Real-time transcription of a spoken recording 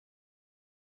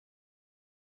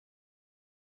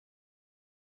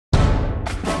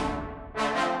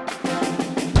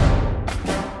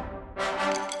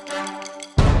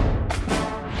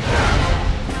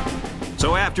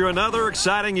After another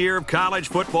exciting year of college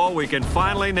football, we can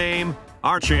finally name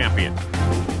our champion.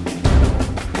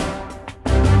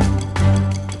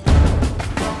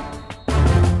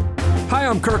 Hi,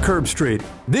 I'm Kirk Gives.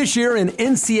 This year in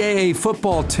NCAA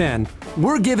Football 10,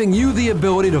 we're giving you the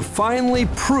ability to finally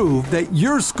prove that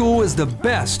your school is the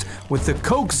best with the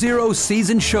Coke Zero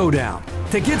Season Showdown.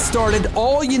 To get started,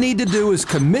 all you need to do is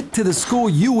commit to the school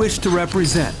you wish to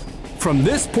represent. From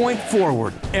this point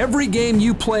forward, every game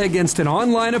you play against an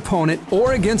online opponent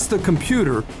or against the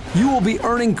computer, you will be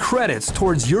earning credits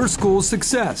towards your school's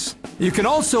success. You can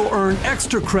also earn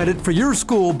extra credit for your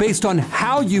school based on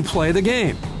how you play the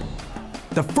game.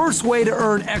 The first way to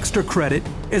earn extra credit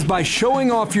is by showing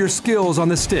off your skills on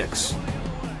the sticks.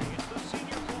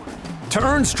 To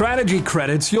earn strategy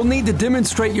credits, you'll need to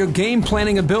demonstrate your game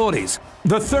planning abilities.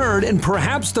 The third, and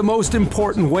perhaps the most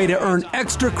important way to earn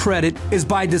extra credit is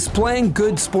by displaying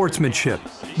good sportsmanship.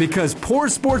 Because poor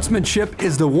sportsmanship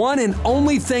is the one and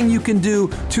only thing you can do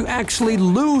to actually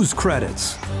lose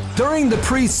credits. During the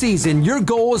preseason, your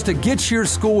goal is to get your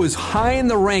school as high in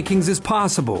the rankings as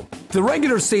possible. The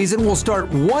regular season will start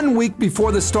 1 week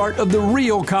before the start of the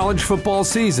real college football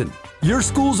season. Your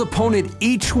school's opponent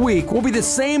each week will be the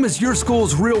same as your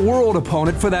school's real-world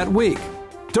opponent for that week.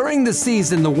 During the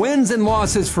season, the wins and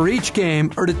losses for each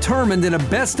game are determined in a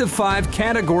best-of-5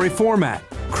 category format.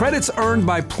 Credits earned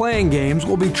by playing games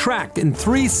will be tracked in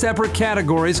 3 separate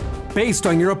categories based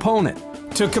on your opponent.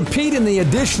 To compete in the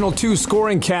additional 2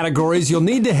 scoring categories, you'll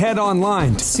need to head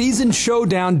online to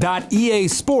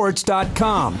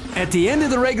seasonshowdown.easports.com. At the end of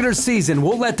the regular season,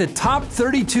 we'll let the top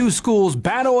 32 schools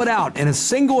battle it out in a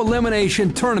single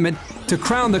elimination tournament to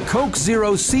crown the Coke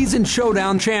Zero Season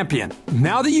Showdown champion.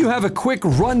 Now that you have a quick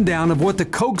rundown of what the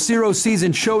Coke Zero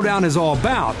Season Showdown is all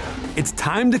about, it's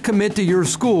time to commit to your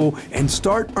school and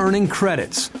start earning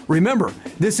credits. Remember,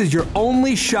 this is your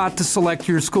only shot to select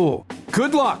your school.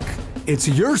 Good luck! It's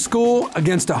your school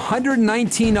against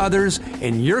 119 others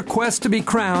in your quest to be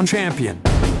crowned champion.